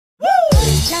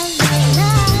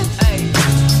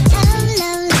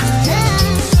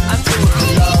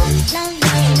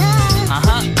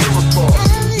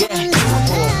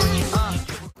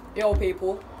Yo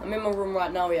people, I'm in my room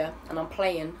right now, yeah, and I'm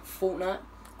playing Fortnite.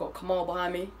 Got Kamal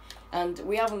behind me, and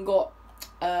we haven't got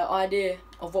idea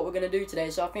of what we're gonna do today,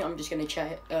 so I think I'm just gonna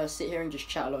sit here and just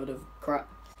chat a load of crap,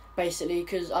 basically,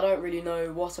 because I don't really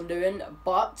know what I'm doing.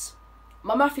 But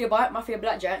my Mafia bike, Mafia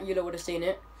Blackjack, you lot would have seen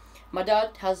it. My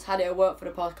dad has had it at work for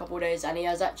the past couple of days, and he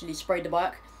has actually sprayed the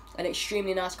bike an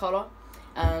extremely nice colour,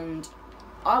 and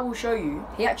I will show you.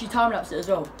 He actually time-lapsed it as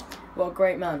well. What a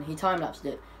great man, he time-lapsed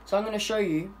it. So I'm gonna show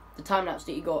you the time lapse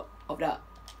that he got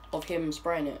of him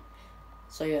spraying it.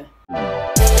 So yeah.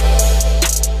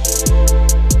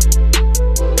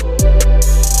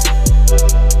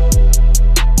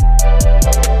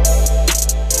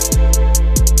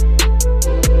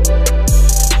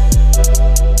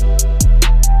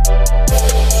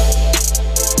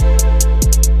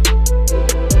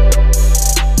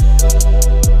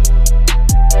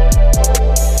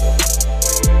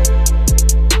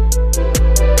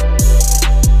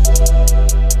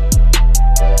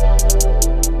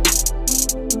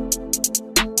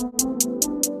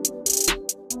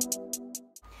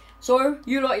 So,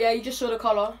 you lot, yeah, you just saw the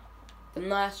colour. The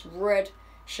nice, red,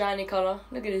 shiny colour.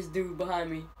 Look at this dude behind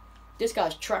me. This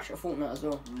guy's trash at Fortnite as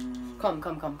well. Come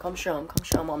show him. Come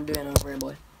show him what I'm doing over here,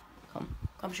 boy.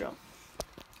 Come show him.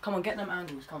 Come on, get them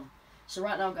angles, come. So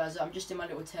right now, guys, I'm just in my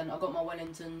little tent. I've got my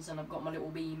Wellingtons and I've got my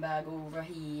little beanbag over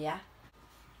here.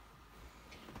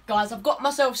 Guys, I've got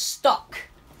myself stuck.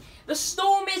 The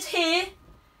storm is here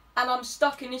and I'm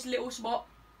stuck in this little spot.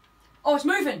 Oh, it's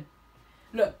moving.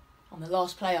 Look. I'm the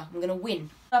last player. I'm gonna win.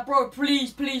 Bro,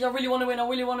 please, I really want to win. I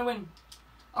really want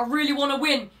to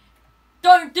win.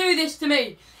 Don't do this to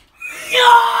me.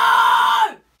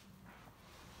 No!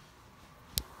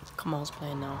 Kamal's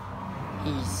playing now.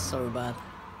 He's so bad.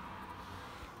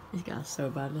 This guy's so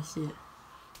bad. Let's see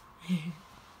it.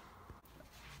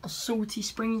 A Salty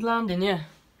Springs Landing,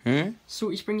 yeah.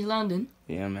 Salty Springs Landing.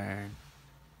 Yeah, man.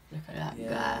 Look at that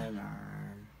guy.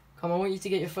 Man. Come on, I want you to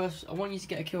get your first. I want you to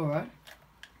get a kill, right?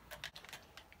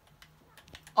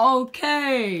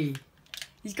 Okay,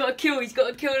 he's got a kill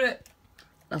it.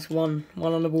 That's one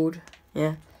on the board.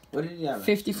 Yeah. What did he have?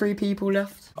 53 people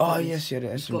left. Oh yes, yeah, the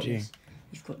SMG.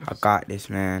 He's got this. I got this,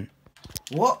 man.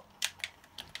 What?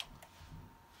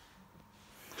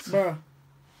 Bro.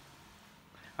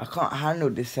 I can't handle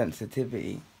this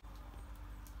sensitivity.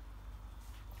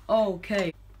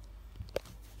 Okay.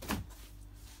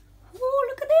 Oh,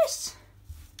 look at this.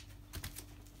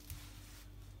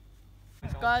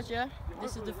 Guys, yeah,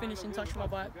 this is the finishing touch of my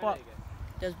bike, but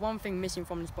there's one thing missing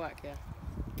from this bike, yeah.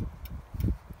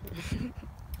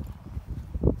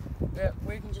 Yeah,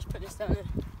 we can just put this down here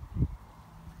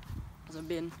as a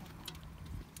bin,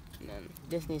 and then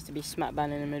this needs to be smack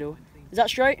bang in the middle. Is that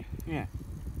straight? Yeah.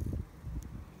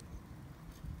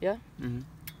 Yeah?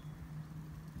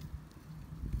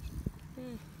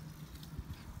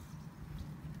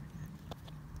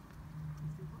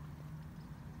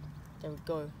 There we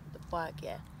go. The bike,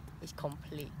 yeah, is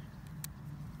complete.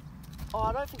 Oh,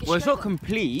 I don't think it's well, it's not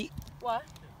complete. What?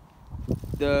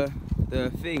 The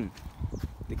thing.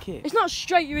 The kit. It's not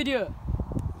straight, you idiot.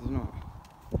 It's not.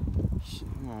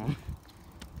 Oh.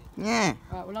 Yeah.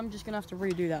 Alright, well, I'm just going to have to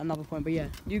redo that another point. But yeah,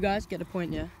 you guys get the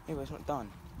point, yeah? Yeah, but it's not done.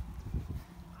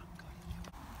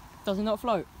 Does it not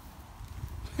float?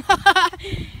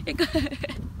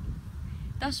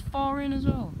 That's far in as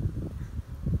well.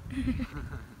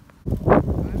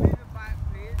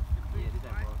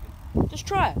 Just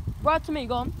try it. Ride to me,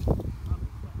 go on.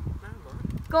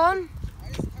 Go on.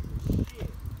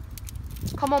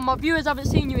 Come on, my viewers haven't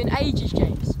seen you in ages,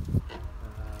 James.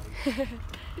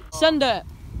 Send it.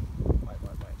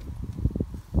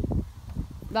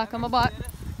 Back on my bike.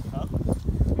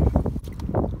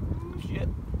 Shit.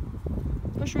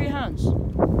 Push with your hands.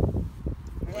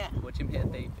 Yeah. Watch him hit a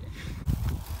baby.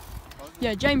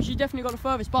 Yeah, James, you definitely got the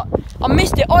furthest, but I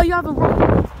missed it. Oh, you haven't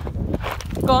rolled.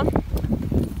 Go on.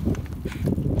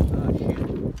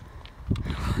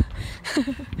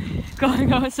 Go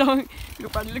on, so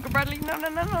look at Bradley, no.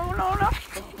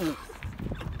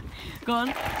 Go on,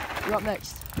 you're up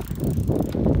next.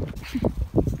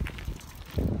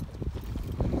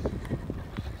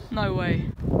 No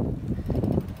way.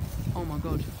 Oh my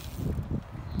god.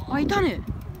 Oh, you done it?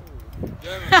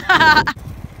 Yeah,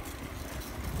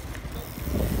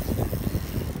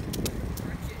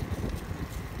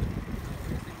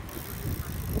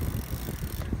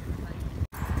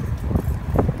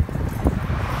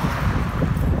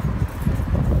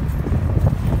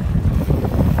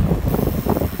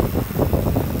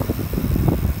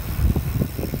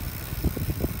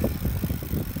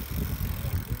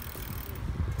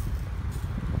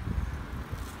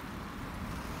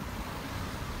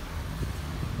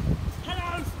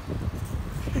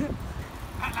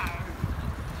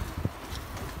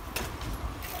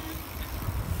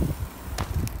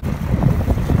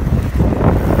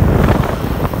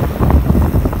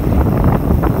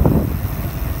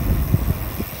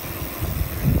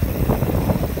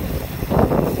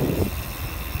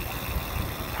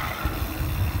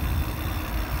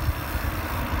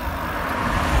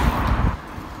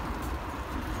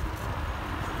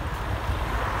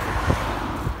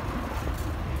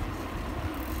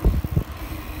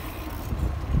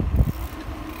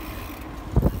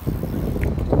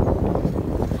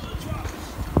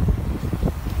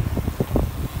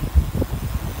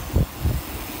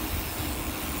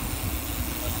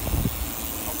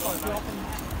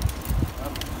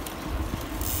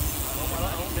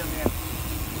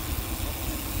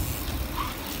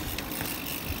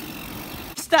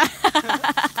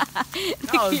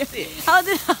 That was sick. How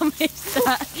did I miss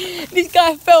that? This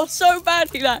guy fell so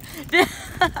badly, like. Oh,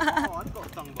 I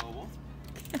got stung by a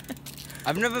wasp.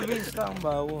 I've never been stung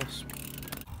by a wasp.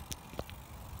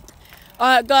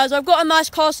 Alright guys, I've got a nice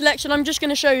car selection. I'm just going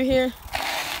to show you here.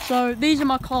 So these are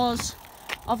my cars.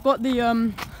 I've got the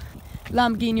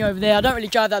Lamborghini over there. I don't really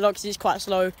drive that lot because it's quite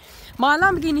slow. My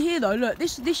Lamborghini here though, look,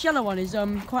 this yellow one is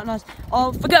quite nice.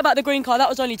 Oh, forget about the green car, that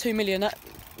was only 2 million,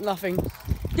 nothing.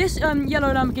 This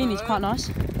yellow Lamborghini is quite nice.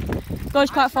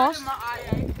 Goes quite fast.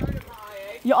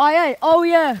 Your i8? Oh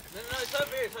yeah. No, it's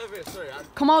over here, sorry.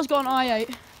 Kamal's got an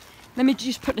i8. Let me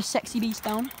just put the sexy beast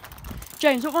down.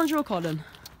 James, what one's your car then?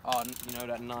 Oh, you know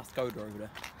that nice Skoda over there?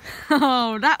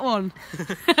 Oh, that one.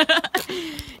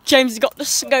 James has got the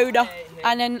Skoda.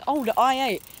 And then, oh, the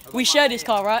i8. We share this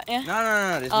car, right? Yeah?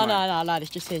 No, this is Oh, mine. no,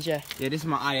 it's just his, yeah. Yeah, this is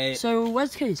my i8. So,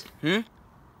 where's the keys?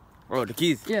 Oh, the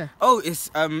keys? Yeah. Oh, it's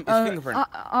fingerprint.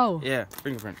 Oh. Yeah,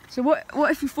 fingerprint. So,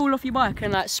 what if you fall off your bike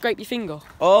and, like, scrape your finger?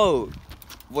 Oh,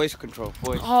 voice control,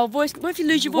 voice. Oh, voice. What if you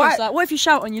lose your voice? What? Like, what if you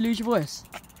shout and you lose your voice?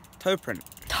 Toe print.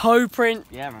 Toe print.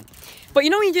 Yeah, man. But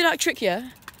you know when you do that trick, yeah?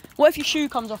 What if your shoe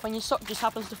comes off and your sock just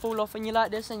happens to fall off and you're like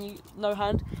this and you no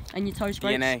hand and your toe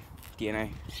scrapes?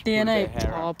 DNA.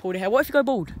 DNA. Oh, Pull the hair. What if you go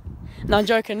bald? No, I'm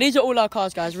joking. These are all our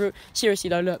cars, guys. Seriously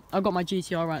though, look, I've got my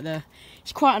GTR right there.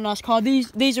 It's quite a nice car.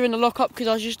 These are in the lockup because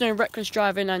I was just doing reckless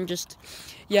driving and just,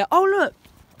 yeah. Oh look,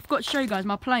 I've got to show you guys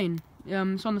my plane.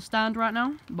 It's on the stand right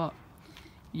now, but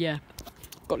yeah,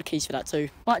 got the keys for that too.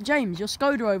 But James, your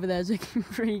Skoda over there is looking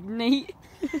pretty neat.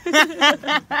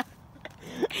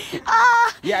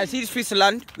 Yeah, I see this piece of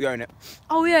land. We own it.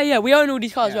 Oh yeah, we own all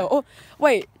these cars as Yeah. well. Oh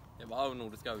wait, Yeah, but I own all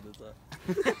the Skodas.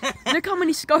 look how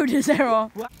many Skodas there are.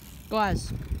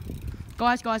 Guys,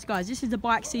 this is the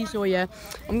bike seesaw, yeah?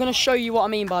 I'm going to show you what I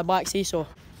mean by bike seesaw.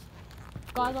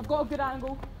 Guys, I've got a good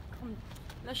angle. Come,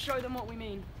 let's show them what we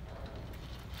mean.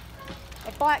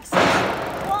 A bike seesaw.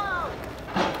 Whoa!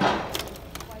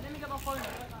 Wait, let me get my phone.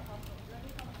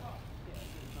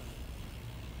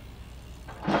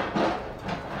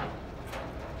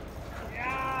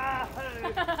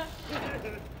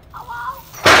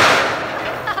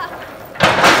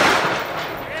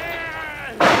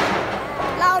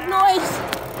 Loud noise!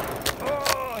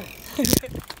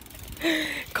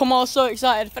 Come on, so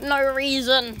excited for no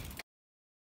reason.